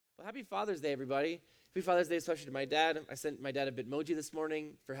Well, happy Father's Day, everybody. Happy Father's Day, especially to my dad. I sent my dad a Bitmoji this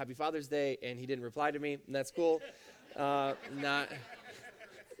morning for Happy Father's Day, and he didn't reply to me, and that's cool. Not.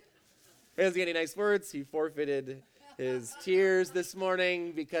 He doesn't get any nice words. He forfeited his tears this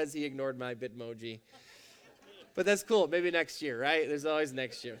morning because he ignored my Bitmoji. But that's cool. Maybe next year, right? There's always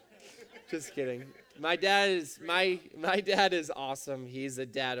next year. Just kidding. My dad is awesome. He's a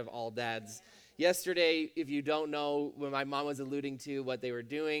dad of all dads. Yesterday, if you don't know, when my mom was alluding to what they were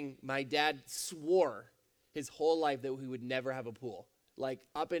doing, my dad swore his whole life that we would never have a pool. Like,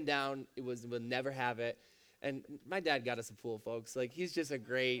 up and down, we'll never have it. And my dad got us a pool, folks. Like, he's a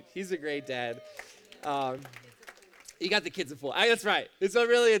great dad. He got the kids a pool. That's right. So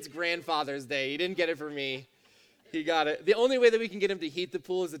really, it's Grandfather's Day. He didn't get it for me. He got it. The only way that we can get him to heat the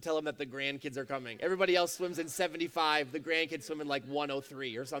pool is to tell him that the grandkids are coming. Everybody else swims in 75. The grandkids swim in like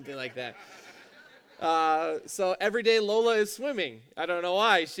 103 or something like that. So every day Lola is swimming. I don't know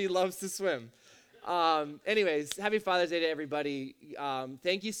why. She loves to swim. Anyways, happy Father's Day to everybody.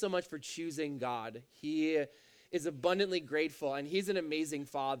 Thank you so much for choosing God. He is abundantly grateful, and he's an amazing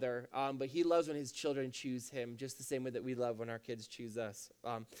father, but he loves when his children choose him, just the same way that we love when our kids choose us.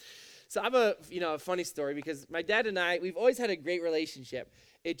 So I have a funny story, because my dad and I, we've always had a great relationship.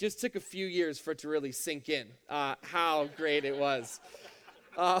 It just took a few years for it to really sink in how great it was.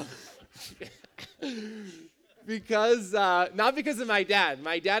 Not because of my dad.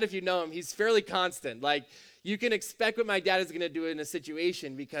 My dad, if you know him, he's fairly constant. Like, you can expect what my dad is going to do in a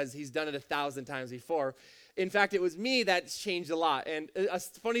situation because he's done it 1,000 times before. In fact, it was me that's changed a lot. And a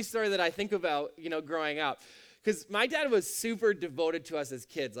funny story that I think about, growing up, because my dad was super devoted to us as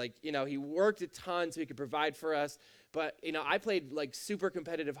kids. Like, he worked a ton so he could provide for us. But, I played like super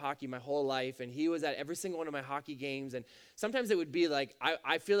competitive hockey my whole life, and he was at every single one of my hockey games. And sometimes it would be like,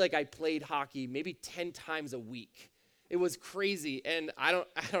 I feel like I played hockey maybe 10 times a week. It was crazy. And I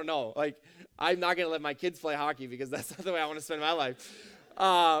don't know, like, I'm not going to let my kids play hockey because that's not the way I want to spend my life.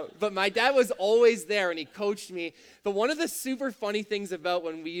 But my dad was always there, and he coached me. But one of the super funny things about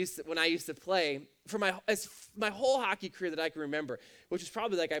when I used to play, for my whole hockey career that I can remember, which is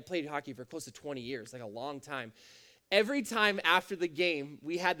probably like I played hockey for close to 20 years, like a long time. Every time after the game,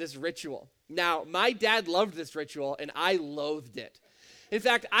 we had this ritual. Now, my dad loved this ritual, and I loathed it. In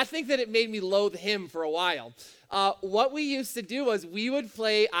fact, I think that it made me loathe him for a while. What we used to do was I would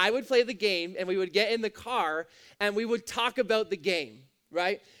play the game, and we would get in the car, and we would talk about the game,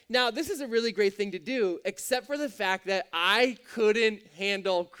 right? Now, this is a really great thing to do, except for the fact that I couldn't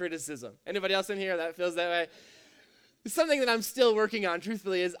handle criticism. Anybody else in here that feels that way? Something that I'm still working on,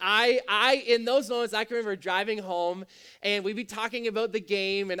 truthfully, is I in those moments, I can remember driving home, and we'd be talking about the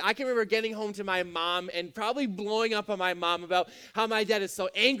game, and I can remember getting home to my mom and probably blowing up on my mom about how my dad is so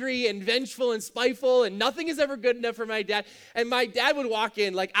angry and vengeful and spiteful, and nothing is ever good enough for my dad. And my dad would walk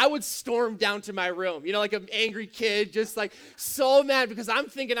in, like, I would storm down to my room, like an angry kid, just like so mad because I'm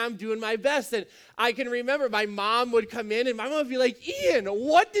thinking I'm doing my best. And I can remember my mom would come in, and my mom would be like, Ian,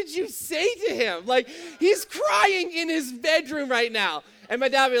 what did you say to him? Like, he's crying in his bedroom right now. And my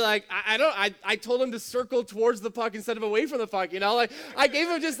dad would be like, I told him to circle towards the puck instead of away from the puck, Like, I gave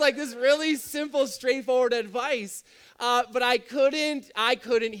him just like this really simple, straightforward advice, but I couldn't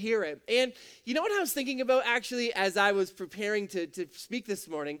hear it. And you know what I was thinking about, actually, as I was preparing to speak this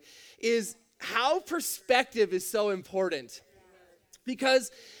morning, is how perspective is so important. Because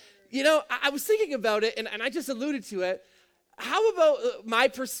I was thinking about it, and I just alluded to it. How about my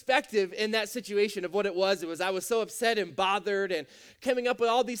perspective in that situation of what it was? I was so upset and bothered and coming up with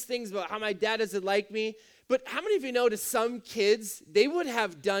all these things about how my dad doesn't like me. But how many of you know, to some kids, they would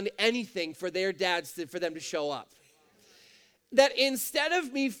have done anything for their dads for them to show up? That instead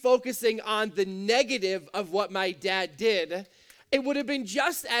of me focusing on the negative of what my dad did, it would have been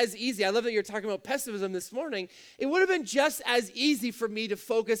just as easy. I love that you're talking about pessimism this morning. It would have been just as easy for me to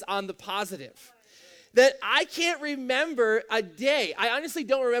focus on the positive. That I can't remember a day. I honestly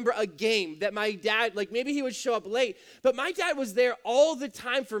don't remember a game that my dad, like, maybe he would show up late, but my dad was there all the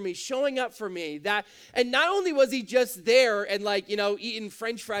time for me, showing up for me. And not only was he just there and, like, eating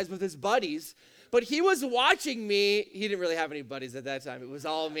French fries with his buddies, but he was watching me. He didn't really have any buddies at that time. It was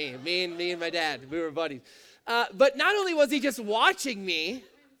all me and my dad. We were buddies. But not only was he just watching me,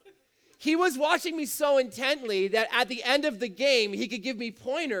 he was watching me so intently that at the end of the game, he could give me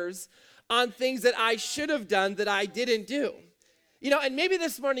pointers on things that I should have done that I didn't do. And maybe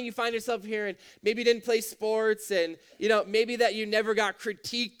this morning you find yourself here and maybe you didn't play sports, and, maybe that you never got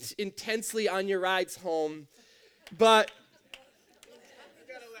critiqued intensely on your rides home. But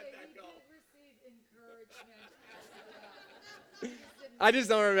I just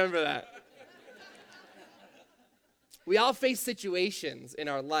don't remember that. We all face situations in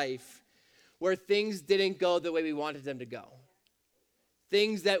our life where things didn't go the way we wanted them to go.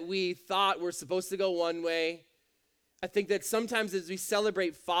 Things that we thought were supposed to go one way. I think that sometimes as we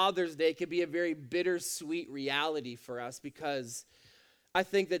celebrate Father's Day, it can be a very bittersweet reality for us, because I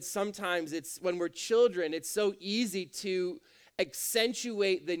think that sometimes when we're children, it's so easy to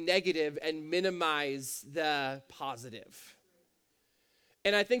accentuate the negative and minimize the positive.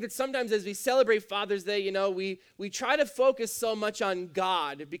 And I think that sometimes as we celebrate Father's Day, we try to focus so much on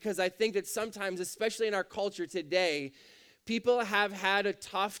God, because I think that sometimes, especially in our culture today, people have had a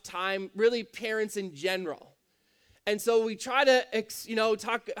tough time, really parents in general. And so we try to,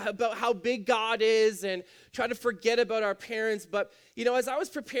 talk about how big God is and try to forget about our parents. But, as I was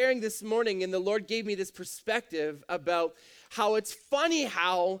preparing this morning, and the Lord gave me this perspective about how it's funny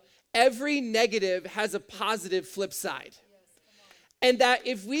how every negative has a positive flip side. And that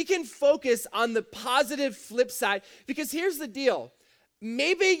if we can focus on the positive flip side, because here's the deal.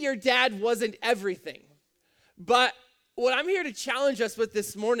 Maybe your dad wasn't everything. But what I'm here to challenge us with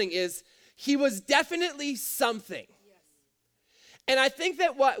this morning is he was definitely something. And I think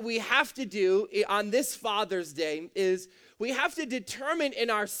that what we have to do on this Father's Day is we have to determine in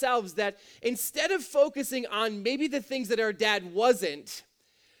ourselves that instead of focusing on maybe the things that our dad wasn't,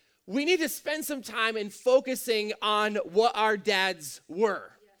 we need to spend some time in focusing on what our dads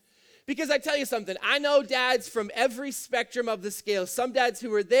were. Because I tell you something, I know dads from every spectrum of the scale. Some dads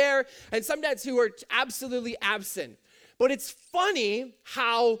who were there and some dads who were absolutely absent. But it's funny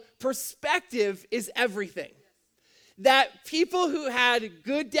how perspective is everything. That people who had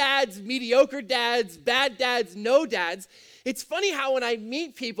good dads, mediocre dads, bad dads, no dads, it's funny how when I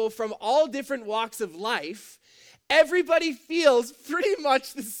meet people from all different walks of life, everybody feels pretty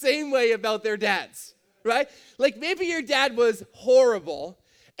much the same way about their dads, right? Like maybe your dad was horrible,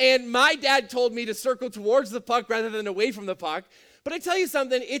 and my dad told me to circle towards the puck rather than away from the puck. But I tell you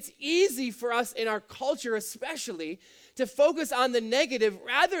something, it's easy for us in our culture especially to focus on the negative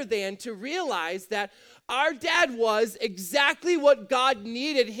rather than to realize that our dad was exactly what God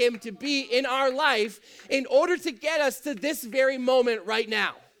needed him to be in our life in order to get us to this very moment right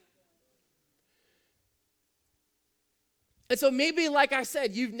now. And so maybe, like I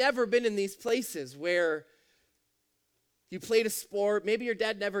said, you've never been in these places where you played a sport. Maybe your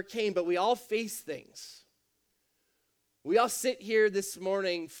dad never came, but we all face things. We all sit here this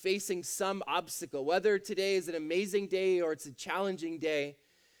morning facing some obstacle, whether today is an amazing day or it's a challenging day.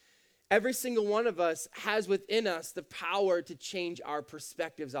 Every single one of us has within us the power to change our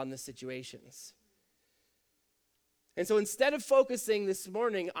perspectives on the situations. And so instead of focusing this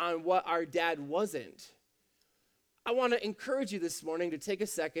morning on what our dad wasn't, I want to encourage you this morning to take a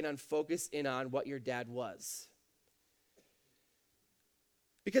second and focus in on what your dad was.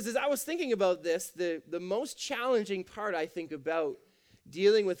 Because as I was thinking about this, the most challenging part, I think, about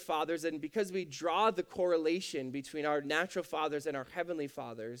dealing with fathers, and because we draw the correlation between our natural fathers and our heavenly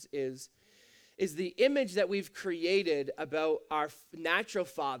fathers, is the image that we've created about our natural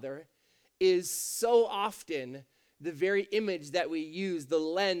father is so often the very image that we use, the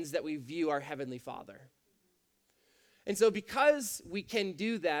lens that we view our heavenly Father. And so because we can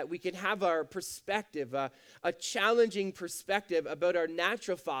do that, we can have our perspective, a challenging perspective about our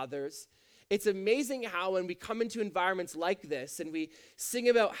natural fathers. It's amazing how when we come into environments like this and we sing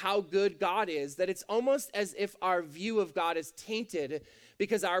about how good God is, that it's almost as if our view of God is tainted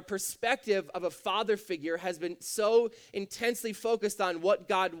because our perspective of a father figure has been so intensely focused on what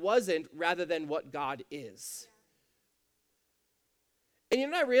God wasn't rather than what God is. And you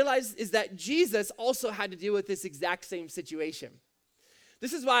know what I realized is that Jesus also had to deal with this exact same situation.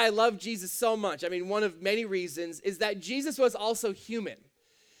 This is why I love Jesus so much. I mean, one of many reasons is that Jesus was also human.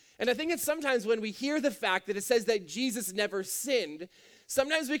 And I think it's sometimes when we hear the fact that it says that Jesus never sinned,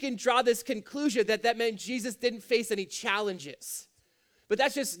 sometimes we can draw this conclusion that that meant Jesus didn't face any challenges. But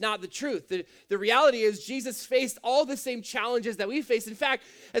that's just not the truth. The reality is Jesus faced all the same challenges that we face. In fact,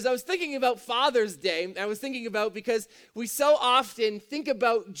 as I was thinking about Father's Day, I was thinking about because we so often think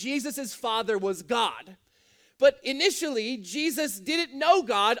about Jesus' father was God. But initially, Jesus didn't know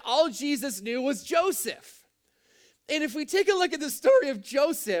God. All Jesus knew was Joseph. And if we take a look at the story of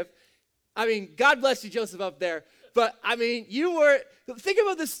Joseph, I mean, God bless you, Joseph, up there. But, I mean, think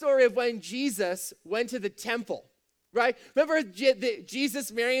about the story of when Jesus went to the temple. Right? Remember Jesus,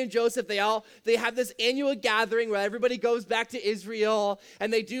 Mary, and Joseph, they have this annual gathering where everybody goes back to Israel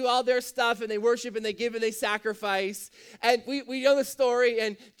and they do all their stuff and they worship and they give and they sacrifice. And we know the story,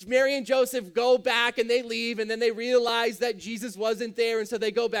 and Mary and Joseph go back and they leave, and then they realize that Jesus wasn't there, and so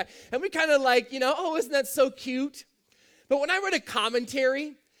they go back. And we kind of like, oh, isn't that so cute? But when I read a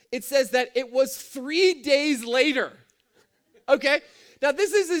commentary, it says that it was 3 days later Okay? Now,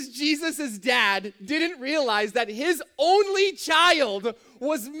 this is as Jesus' dad didn't realize that his only child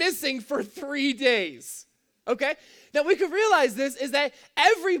was missing for 3 days. Okay? Now, we could realize this is that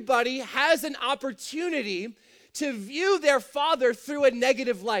everybody has an opportunity to view their father through a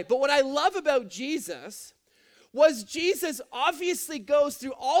negative light. But what I love about Jesus was Jesus obviously goes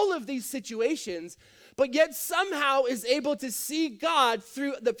through all of these situations, but yet somehow is able to see God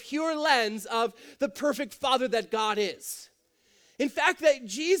through the pure lens of the perfect father that God is. In fact, that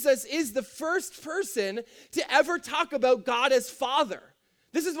Jesus is the first person to ever talk about God as Father.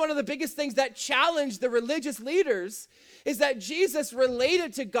 This is one of the biggest things that challenged the religious leaders, is that Jesus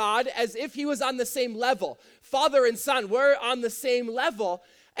related to God as if he was on the same level. Father and son were on the same level.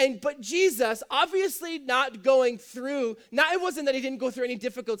 But Jesus, obviously not going through, it wasn't that he didn't go through any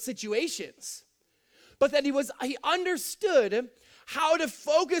difficult situations, but that he understood how to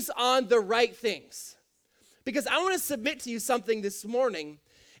focus on the right things. Because I want to submit to you something this morning,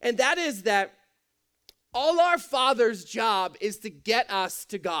 and that is that all our Father's job is to get us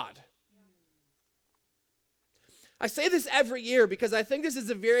to God. I say this every year because I think this is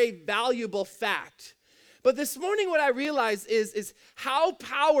a very valuable fact. But this morning what I realize is how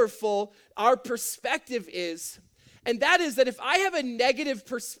powerful our perspective is. And that is that if I have a negative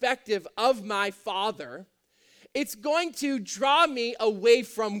perspective of my Father, it's going to draw me away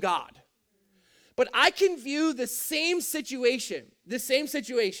from God. But I can view the same situation.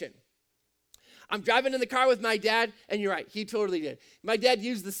 I'm driving in the car with my dad, and you're right, he totally did. My dad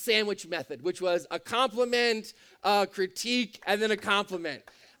used the sandwich method, which was a compliment, a critique, and then a compliment.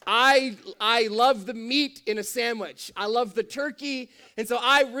 I love the meat in a sandwich. I love the turkey, and so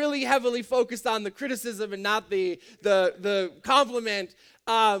I really heavily focused on the criticism and not the compliment.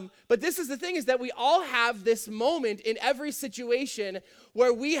 But this is the thing, is that we all have this moment in every situation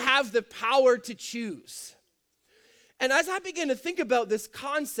where we have the power to choose. And as I begin to think about this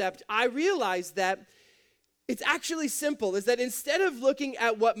concept, I realized that it's actually simple, is that instead of looking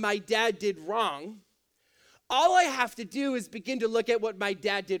at what my dad did wrong, all I have to do is begin to look at what my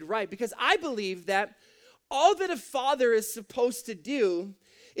dad did right. Because I believe that all that a father is supposed to do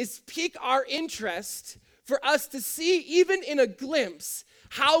is pique our interest for us to see, even in a glimpse,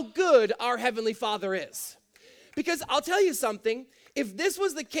 how good our Heavenly Father is. Because I'll tell you something, if this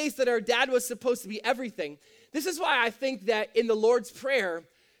was the case that our dad was supposed to be everything, this is why I think that in the Lord's Prayer,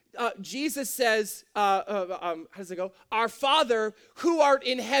 Jesus says, how does it go? Our Father who art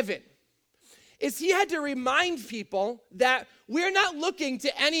in heaven. Is he had to remind people that we're not looking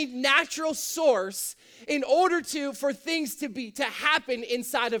to any natural source in order for things to happen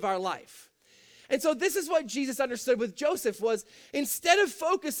inside of our life. And so this is what Jesus understood with Joseph, was instead of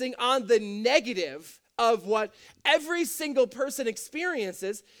focusing on the negative of what every single person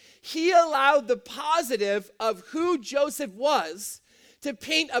experiences, he allowed the positive of who Joseph was to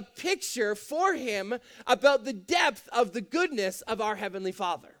paint a picture for him about the depth of the goodness of our Heavenly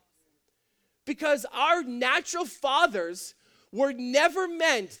Father. Because our natural fathers were never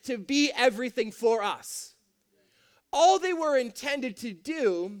meant to be everything for us. All they were intended to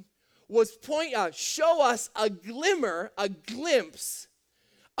do was show us a glimpse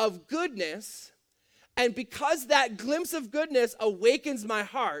of goodness. And because that glimpse of goodness awakens my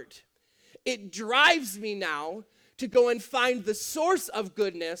heart, it drives me now to go and find the source of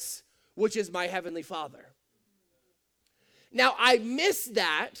goodness, which is my Heavenly Father. Now, I miss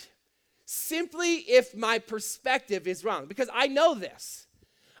that simply if my perspective is wrong, because I know this.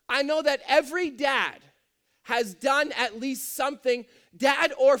 I know that every dad has done at least something,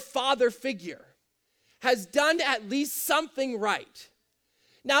 dad or father figure, has done at least something right.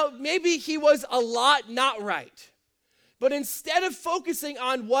 Now, maybe he was a lot not right, but instead of focusing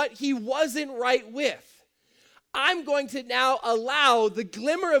on what he wasn't right with, I'm going to now allow the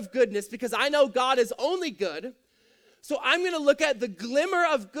glimmer of goodness, because I know God is only good. So I'm going to look at the glimmer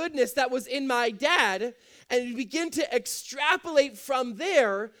of goodness that was in my dad and begin to extrapolate from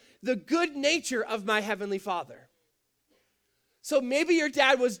there the good nature of my Heavenly Father. So maybe your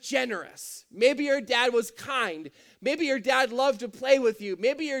dad was generous. Maybe your dad was kind. Maybe your dad loved to play with you.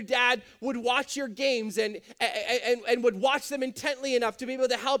 Maybe your dad would watch your games and would watch them intently enough to be able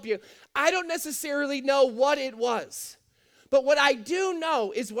to help you. I don't necessarily know what it was. But what I do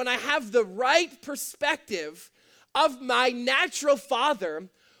know is when I have the right perspective of my natural father,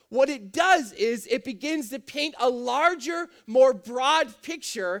 what it does is it begins to paint a larger, more broad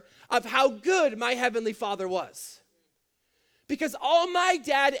picture of how good my Heavenly Father was. Because all my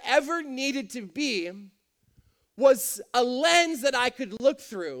dad ever needed to be was a lens that I could look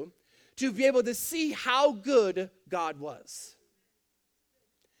through to be able to see how good God was.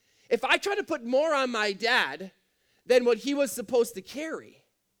 If I try to put more on my dad than what he was supposed to carry.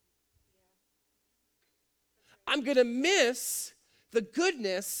 I'm going to miss the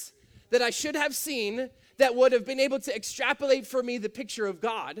goodness that I should have seen that would have been able to extrapolate for me the picture of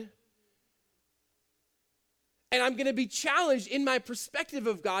God. And I'm going to be challenged in my perspective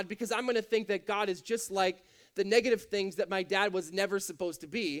of God because I'm going to think that God is just like the negative things that my dad was never supposed to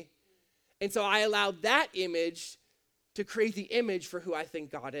be. And so I allowed that image to create the image for who I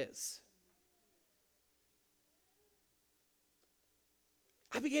think God is.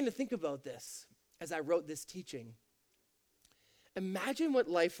 I began to think about this as I wrote this teaching. Imagine what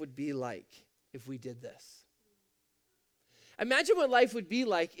life would be like if we did this. Imagine what life would be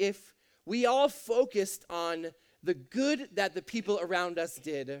like if we all focused on the good that the people around us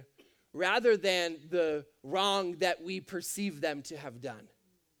did rather than the wrong that we perceive them to have done.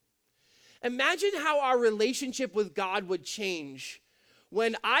 Imagine how our relationship with God would change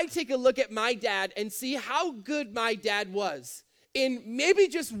when I take a look at my dad and see how good my dad was in maybe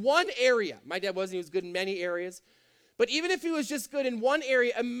just one area. My dad wasn't, he was good in many areas. But even if he was just good in one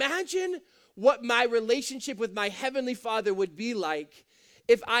area, imagine what my relationship with my Heavenly Father would be like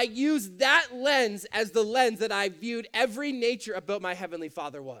if I used that lens as the lens that I viewed every nature about my Heavenly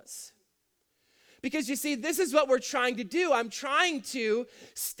Father was. Because you see, this is what we're trying to do. I'm trying to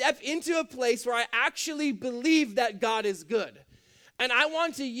step into a place where I actually believe that God is good. And I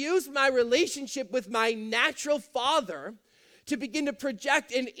want to use my relationship with my natural father to begin to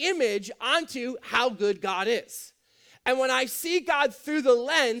project an image onto how good God is. And when I see God through the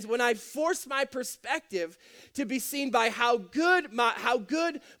lens, when I force my perspective to be seen by how good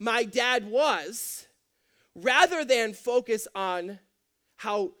my dad was, rather than focus on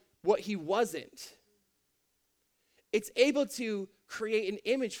what he wasn't, it's able to create an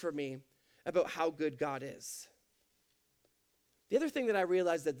image for me about how good God is. The other thing that I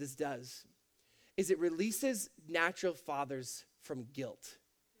realize that this does is it releases natural fathers from guilt.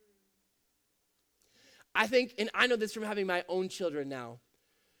 I think, and I know this from having my own children now,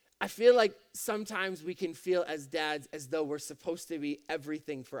 I feel like sometimes we can feel as dads as though we're supposed to be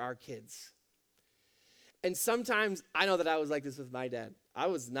everything for our kids. And sometimes, I know that I was like this with my dad. I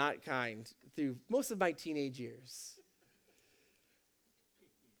was not kind through most of my teenage years.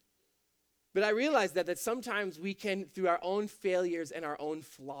 But I realized that sometimes we can, through our own failures and our own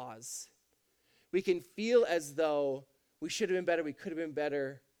flaws, we can feel as though we should have been better, we could have been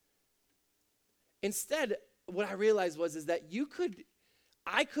better. Instead, what I realized is that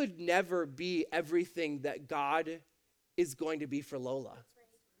I could never be everything that God is going to be for Lola. That's right.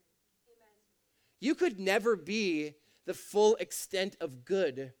 Amen. You could never be the full extent of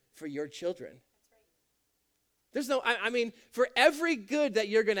good for your children. That's right. There's no, for every good that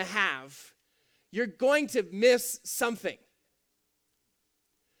you're going to have, you're going to miss something.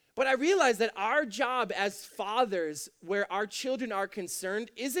 But I realize that our job as fathers, where our children are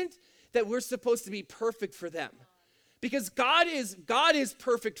concerned, isn't that we're supposed to be perfect for them. Because God is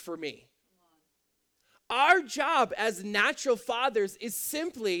perfect for me. Our job as natural fathers is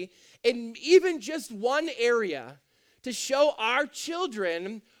simply, in even just one area, to show our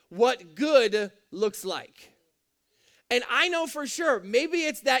children what good looks like. And I know for sure, maybe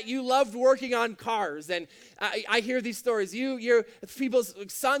it's that you loved working on cars, and I hear these stories. Your people's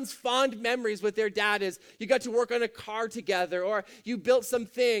sons' fond memories with their dad is you got to work on a car together, or you built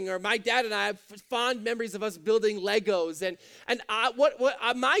something, or my dad and I have fond memories of us building Legos. And what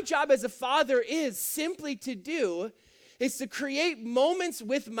my job as a father is simply to do is to create moments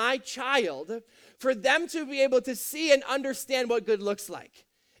with my child for them to be able to see and understand what good looks like.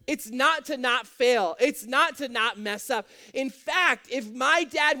 It's not to not fail. It's not to not mess up. In fact, if my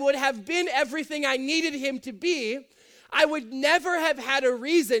dad would have been everything I needed him to be, I would never have had a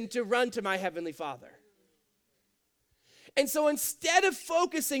reason to run to my Heavenly Father. And so instead of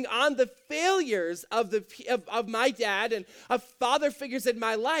focusing on the failures of my dad and of father figures in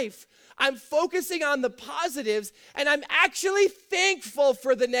my life, I'm focusing on the positives, and I'm actually thankful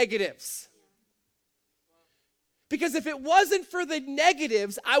for the negatives. Because if it wasn't for the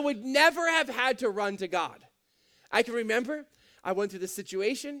negatives, I would never have had to run to God. I can remember I went through this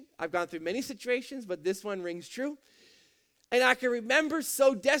situation. I've gone through many situations, but this one rings true. And I can remember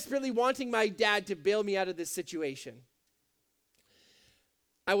so desperately wanting my dad to bail me out of this situation.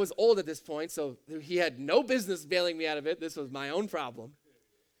 I was old at this point, so he had no business bailing me out of it. This was my own problem.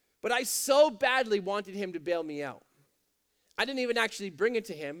 But I so badly wanted him to bail me out. I didn't even actually bring it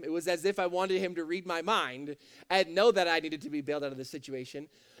to him. It was as if I wanted him to read my mind and know that I needed to be bailed out of the situation.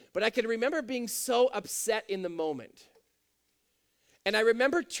 But I can remember being so upset in the moment. And I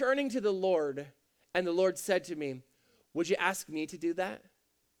remember turning to the Lord, and the Lord said to me, "Would you ask me to do that?"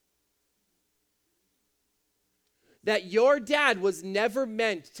 that your dad was never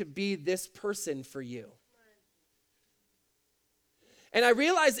meant to be this person for you. And I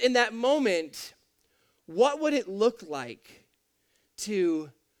realized in that moment, what would it look like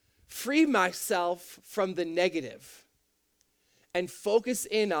to free myself from the negative and focus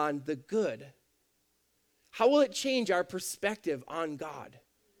in on the good? How will it change our perspective on God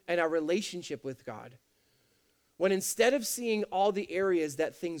and our relationship with God? When instead of seeing all the areas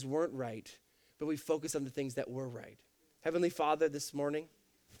that things weren't right, but we focus on the things that were right. Heavenly Father, this morning,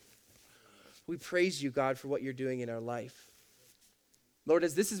 we praise you, God, for what you're doing in our life. Lord,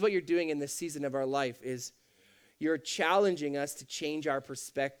 as this is what you're doing in this season of our life, is you're challenging us to change our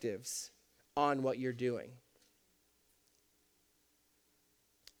perspectives on what you're doing.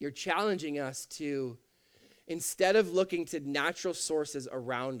 You're challenging us to, instead of looking to natural sources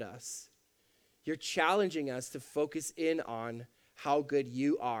around us, you're challenging us to focus in on how good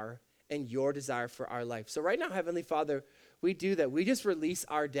you are and your desire for our life. So right now, Heavenly Father, we do that. We just release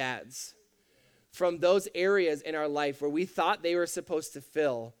our dads from those areas in our life where we thought they were supposed to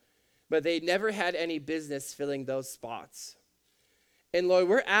fill, but they never had any business filling those spots. And Lord,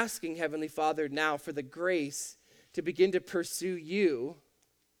 we're asking, Heavenly Father, now for the grace to begin to pursue you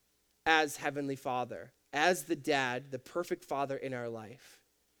as Heavenly Father, as the dad, the perfect father in our life.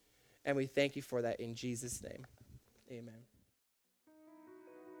 And we thank you for that in Jesus' name. Amen.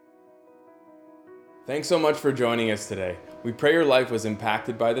 Thanks so much for joining us today. We pray your life was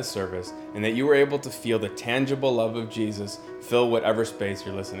impacted by this service and that you were able to feel the tangible love of Jesus fill whatever space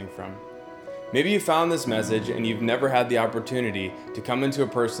you're listening from. Maybe you found this message and you've never had the opportunity to come into a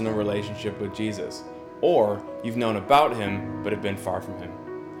personal relationship with Jesus, or you've known about him but have been far from him.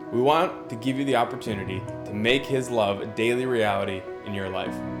 We want to give you the opportunity to make his love a daily reality in your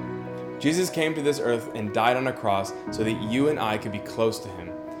life. Jesus came to this earth and died on a cross so that you and I could be close to him.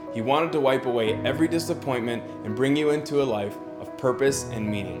 He wanted to wipe away every disappointment and bring you into a life of purpose and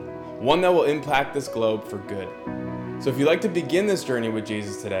meaning, one that will impact this globe for good. So if you'd like to begin this journey with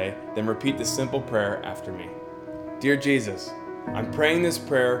Jesus today, then repeat this simple prayer after me. Dear Jesus, I'm praying this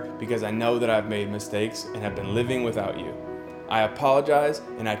prayer because I know that I've made mistakes and have been living without you. I apologize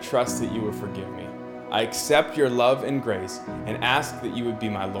and I trust that you will forgive me. I accept your love and grace and ask that you would be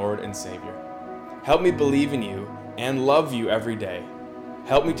my Lord and Savior. Help me believe in you and love you every day.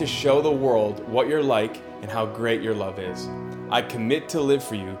 Help me to show the world what you're like and how great your love is. I commit to live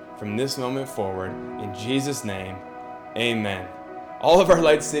for you from this moment forward. In Jesus' name, amen. All of our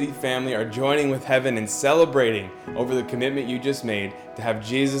Light City family are joining with heaven and celebrating over the commitment you just made to have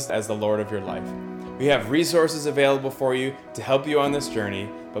Jesus as the Lord of your life. We have resources available for you to help you on this journey,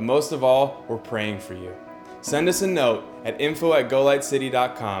 but most of all, we're praying for you. Send us a note at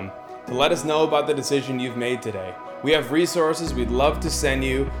info@golightcity.com to let us know about the decision you've made today. We have resources we'd love to send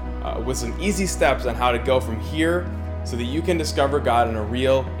you with some easy steps on how to go from here so that you can discover God in a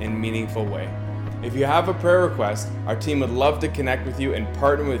real and meaningful way. If you have a prayer request, our team would love to connect with you and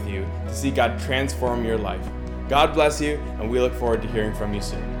partner with you to see God transform your life. God bless you, and we look forward to hearing from you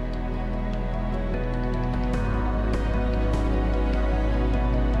soon.